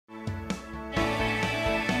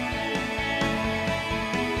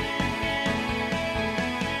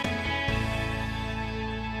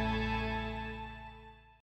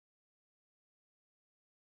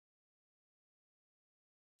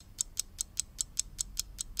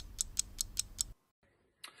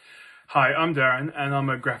Hi, I'm Darren and I'm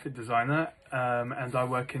a graphic designer and I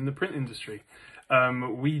work in the print industry.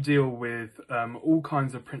 We deal with all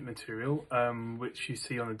kinds of print material which you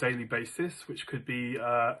see on a daily basis, which could be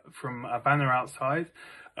from a banner outside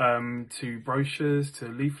to brochures, to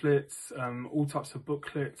leaflets, all types of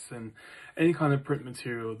booklets and any kind of print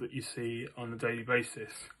material that you see on a daily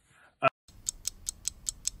basis.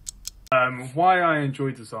 Why I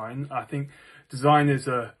enjoy design, I think design is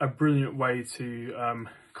a brilliant way to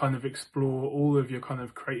kind of explore all of your kind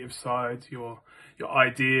of creative side, your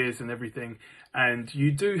ideas and everything. And you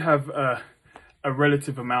do have a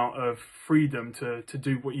relative amount of freedom to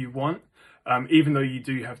do what you want, even though you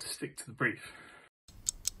do have to stick to the brief.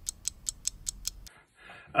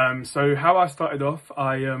 So how I started off,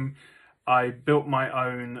 I built my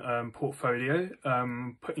own portfolio,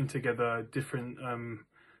 putting together different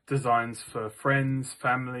designs for friends,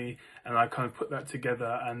 family, and I kind of put that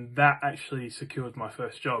together, and that actually secured my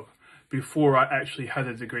first job before I actually had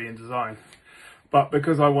a degree in design. But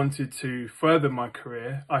because I wanted to further my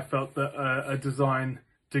career, I felt that a design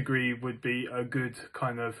degree would be a good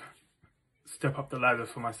kind of step up the ladder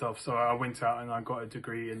for myself. So I went out and I got a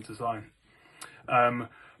degree in design.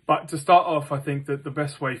 But to start off, I think that the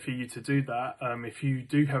best way for you to do that, if you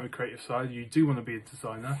do have a creative side, you do want to be a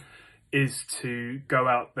designer, is to go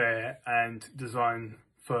out there and design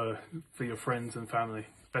for your friends and family.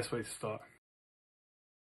 Best way to start.